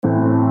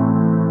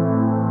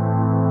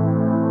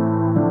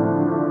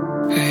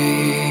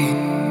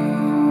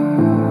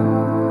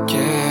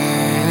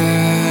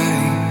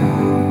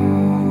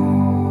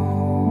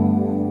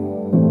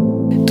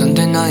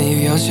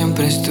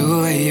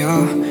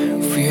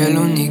el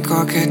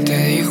único que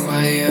te dijo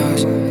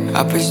adiós,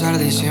 a pesar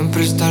de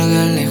siempre estar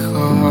de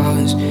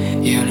lejos.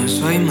 Ya no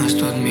soy más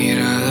tu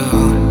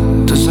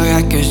admirador. Tú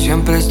sabías que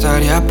siempre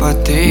estaría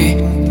para ti.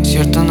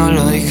 Cierto, no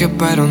lo dije,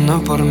 pero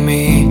no por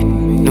mí.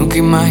 Nunca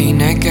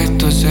imaginé que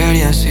esto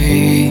sería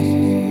así.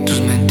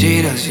 Tus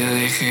mentiras ya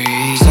dejé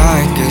ir.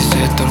 Sabes que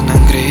se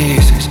tornan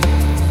grises.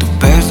 Tus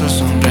besos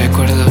son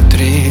recuerdos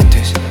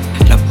tristes.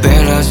 Las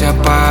velas se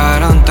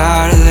apagaron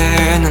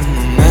tarde en el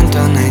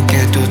momento en el que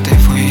tú te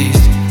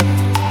fuiste.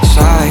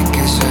 Sabes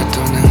que se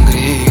tornan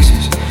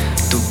grises.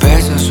 Tus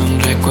besos son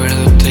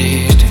recuerdos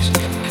tristes.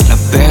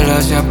 Las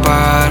velas se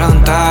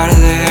apagaron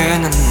tarde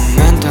en el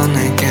momento en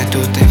el que tú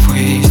te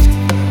fuiste.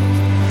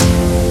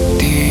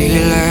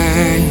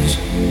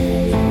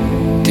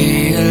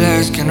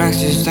 Diles que no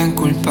existen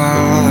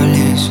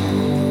culpables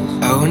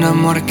a un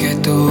amor que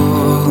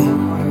tú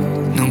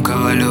nunca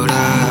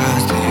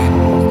valoraste.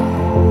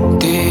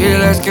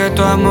 Diles que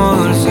tu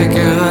amor se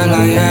quedó el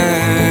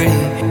ayer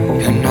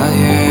y a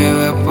nadie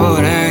ve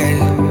por él.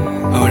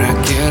 Ahora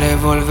quiere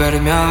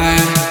volverme a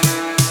ver.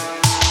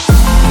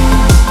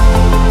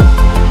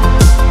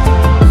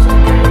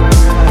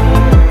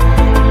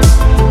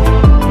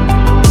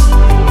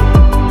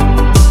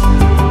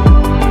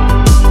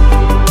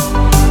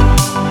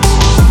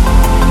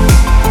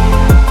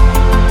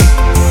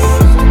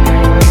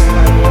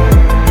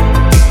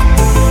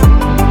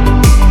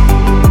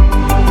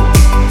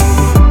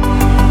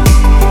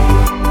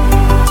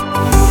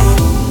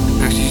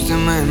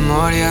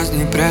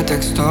 Ni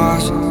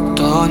pretextos,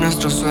 todos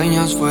nuestros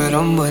sueños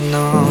fueron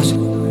buenos.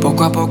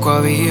 Poco a poco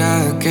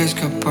había que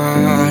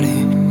escapar,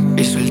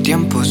 hizo el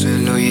tiempo, se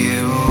lo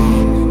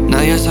llevó.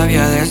 Nadie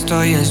sabía de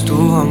esto y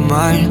estuvo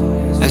mal.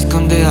 A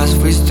escondidas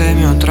fuiste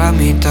mi otra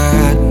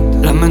mitad.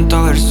 Lamento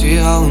haber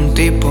sido un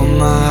tipo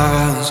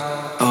más.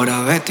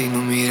 Ahora vete y no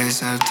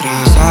mires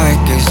atrás. Sabes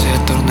que se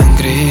tornan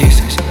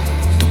grises.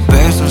 Tus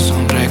besos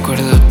son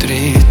recuerdos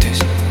tristes.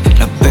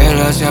 Las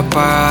velas se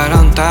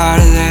apagaron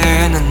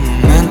tarde en el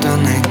momento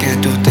en el que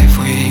tú te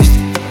fuiste.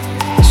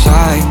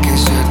 Sabes que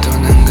se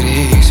tornan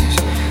grises.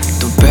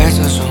 Tus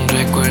besos son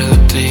recuerdos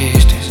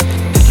tristes.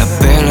 Las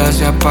velas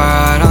se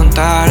apagaron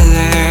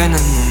tarde en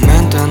el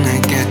momento en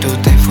el que tú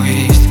te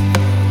fuiste.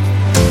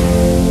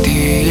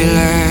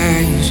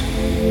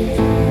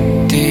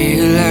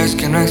 Diles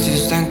que no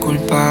existen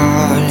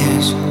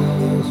culpables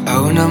a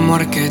un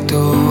amor que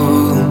tú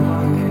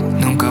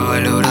nunca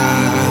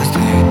valoraste.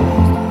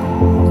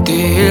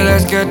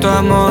 Diles que tu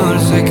amor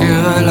se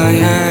quedó el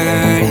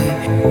ayer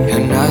y a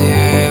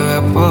nadie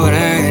ve por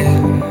él.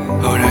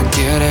 Ahora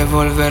quiere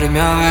volverme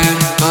a ver.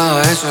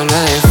 Todo eso lo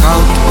he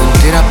dejado. Tus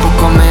mentiras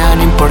poco me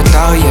han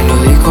importado. Y él lo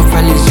dijo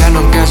Feliciano,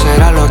 que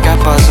será lo que ha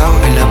pasado.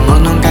 El amor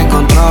nunca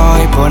encontró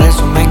y por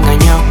eso me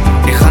engañó,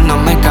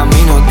 dejándome el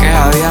camino que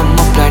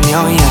habíamos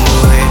planeado. Y ya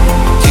lo ve.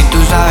 Si tú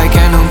sabes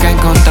que nunca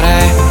encontré,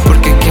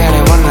 porque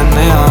quieres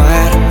volverme a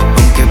ver.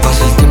 Aunque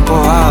pase el tiempo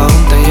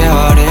aún te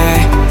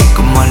llevaré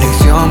como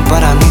lección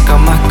para nunca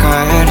más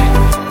caer.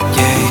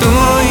 Yeah. Tú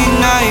y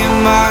nadie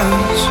más,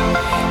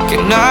 que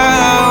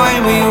nada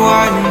vuelve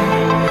igual.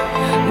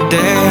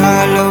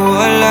 Déjalo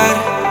volar,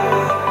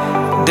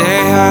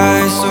 deja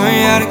de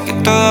soñar que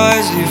todo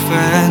es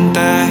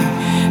diferente.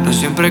 No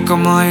siempre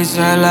como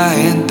dice la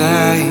gente.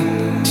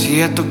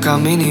 Sigue tu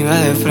camino y ve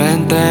de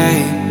frente.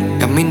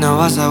 Que a mí no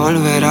vas a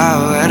volver a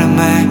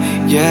verme.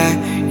 Yeah,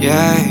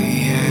 yeah,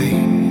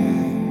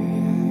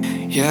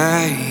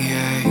 yeah, yeah.